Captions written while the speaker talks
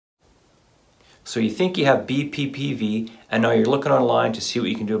So you think you have BPPV and now you're looking online to see what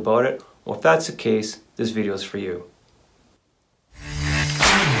you can do about it? Well, if that's the case, this video is for you.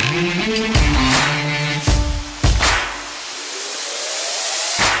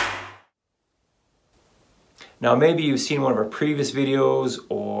 Now maybe you've seen one of our previous videos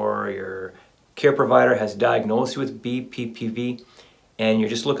or your care provider has diagnosed you with BPPV and you're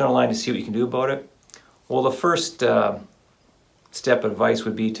just looking online to see what you can do about it. Well, the first step of advice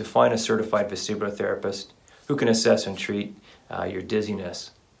would be to find a certified vestibular therapist who can assess and treat your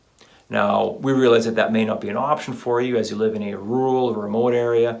dizziness. Now, we realize that that may not be an option for you as you live in a rural or remote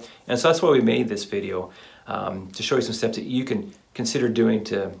area, and so that's why we made this video, to show you some steps that you can consider doing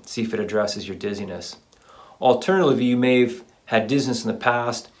to see if it addresses your dizziness. Alternatively, you may have had dizziness in the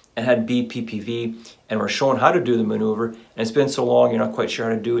past and had BPPV and were shown how to do the maneuver, and it's been so long you're not quite sure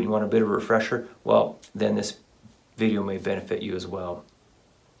how to do it and you want a bit of a refresher. Well, then this video may benefit you as well.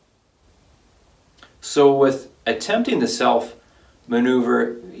 So with attempting the self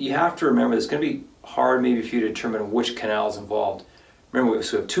maneuver, you have to remember it's going to be hard maybe for you to determine which canal is involved. Remember, we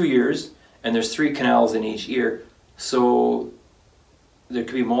have 2 ears and there's 3 canals in each ear, so there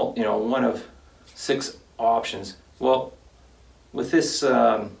could be one of 6 options. Well, with this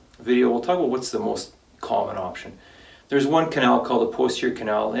video, we'll talk about what's the most common option. There's one canal called the posterior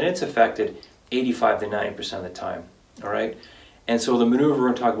canal, and it's affected 85 to 90% of the time. All right, and so the maneuver we're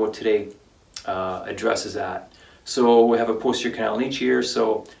going to talk about today addresses that. So we have a posterior canal in each ear.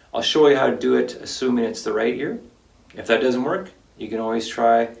 So I'll show you how to do it, assuming it's the right ear. If that doesn't work, you can always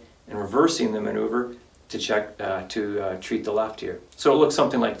try in reversing the maneuver to check to treat the left ear. So it looks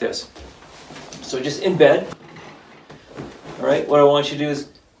something like this. So just in bed. All right, what I want you to do is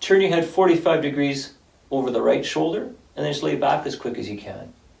turn your head 45 degrees over the right shoulder and then just lay back as quick as you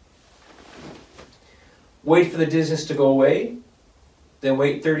can. Wait for the dizziness to go away, then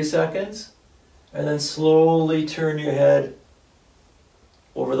wait 30 seconds, and then slowly turn your head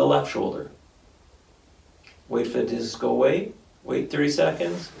over the left shoulder. Wait for the dizziness to go away, wait 30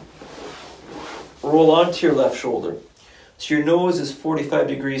 seconds, roll onto your left shoulder. So your nose is 45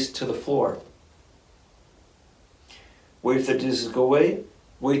 degrees to the floor. Wait for the dizziness to go away,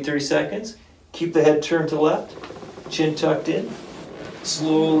 wait 30 seconds, keep the head turned to the left, chin tucked in,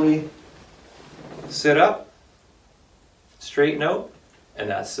 slowly sit up, straighten out, and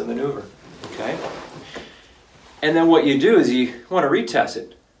that's the maneuver, okay? And then what you do is you want to retest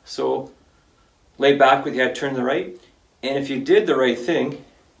it. So lay back with your head turned to the right, and if you did the right thing,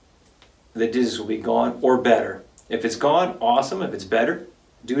 the dizziness will be gone or better. If it's gone, awesome. If it's better,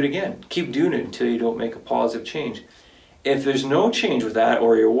 do it again. Keep doing it until you don't make a positive change. If there's no change with that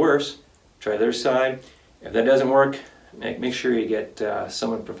or you're worse, try the other side. If that doesn't work, make sure you get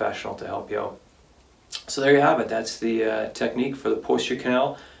someone professional to help you out. So there you have it. That's the technique for the posterior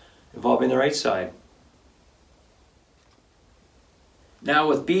canal involving the right side. Now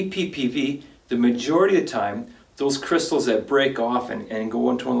with BPPV, the majority of the time, those crystals that break off and go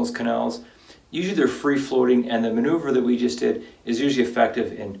into one of those canals, usually they're free floating, and the maneuver that we just did is usually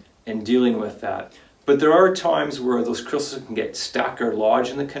effective in dealing with that. But there are times where those crystals can get stuck or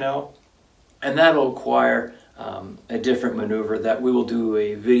lodged in the canal, and that'll require a different maneuver that we will do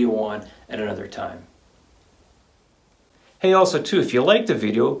a video on at another time. Hey, also too, if you liked the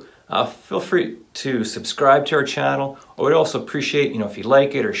video, feel free to subscribe to our channel. I would also appreciate, if you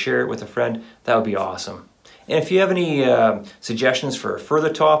like it or share it with a friend. That would be awesome. And if you have any suggestions for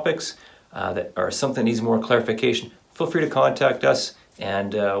further topics that or something needs more clarification, feel free to contact us,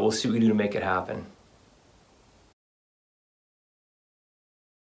 and we'll see what we can do to make it happen.